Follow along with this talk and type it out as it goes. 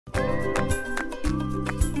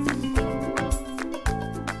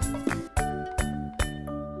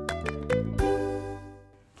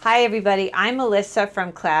Hi everybody, I'm Melissa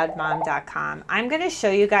from CloudMom.com. I'm going to show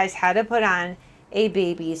you guys how to put on a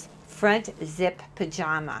baby's front zip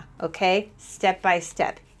pajama, okay? Step by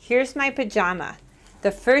step. Here's my pajama. The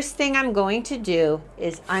first thing I'm going to do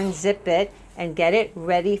is unzip it and get it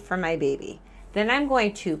ready for my baby. Then I'm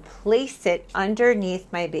going to place it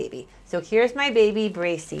underneath my baby. So here's my baby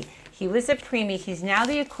Bracy. He was a preemie. He's now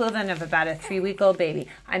the equivalent of about a 3-week-old baby.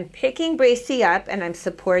 I'm picking Bracy up and I'm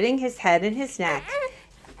supporting his head and his neck.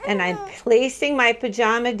 And I'm placing my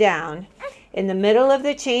pajama down in the middle of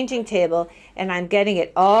the changing table and I'm getting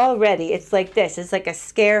it all ready. It's like this. It's like a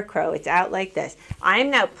scarecrow. It's out like this. I'm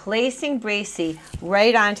now placing Bracy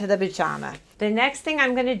right onto the pajama. The next thing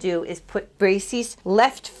I'm going to do is put Bracy's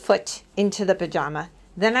left foot into the pajama.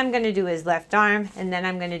 Then I'm going to do his left arm and then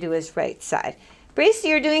I'm going to do his right side. Bracy,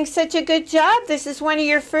 you're doing such a good job. This is one of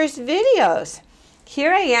your first videos.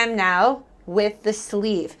 Here I am now with the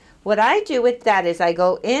sleeve. What I do with that is I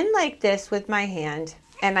go in like this with my hand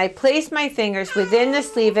and I place my fingers within the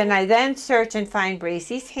sleeve and I then search and find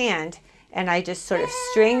Bracy's hand and I just sort of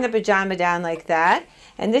string the pajama down like that.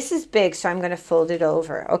 And this is big, so I'm going to fold it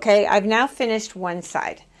over. Okay, I've now finished one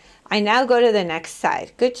side. I now go to the next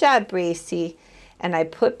side. Good job, Bracy. And I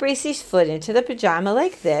put Bracy's foot into the pajama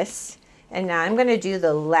like this. And now I'm going to do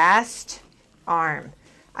the last arm.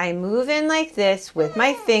 I move in like this with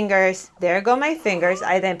my fingers. There go my fingers.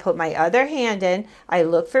 I then put my other hand in. I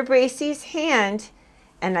look for Bracy's hand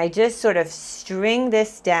and I just sort of string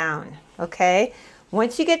this down, okay?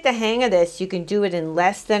 Once you get the hang of this, you can do it in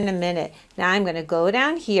less than a minute. Now I'm going to go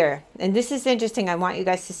down here, and this is interesting. I want you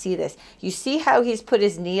guys to see this. You see how he's put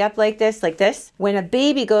his knee up like this, like this? When a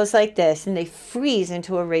baby goes like this and they freeze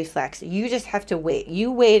into a reflex, you just have to wait. You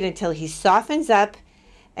wait until he softens up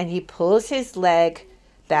and he pulls his leg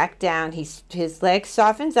back down. His leg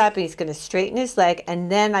softens up and he's going to straighten his leg, and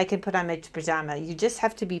then I can put on my pajama. You just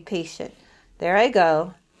have to be patient. There I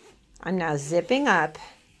go. I'm now zipping up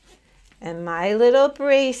and my little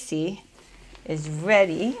Bracy is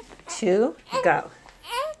ready to go.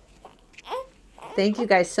 Thank you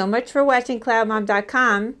guys so much for watching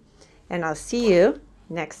CloudMom.com, and I'll see you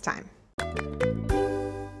next time.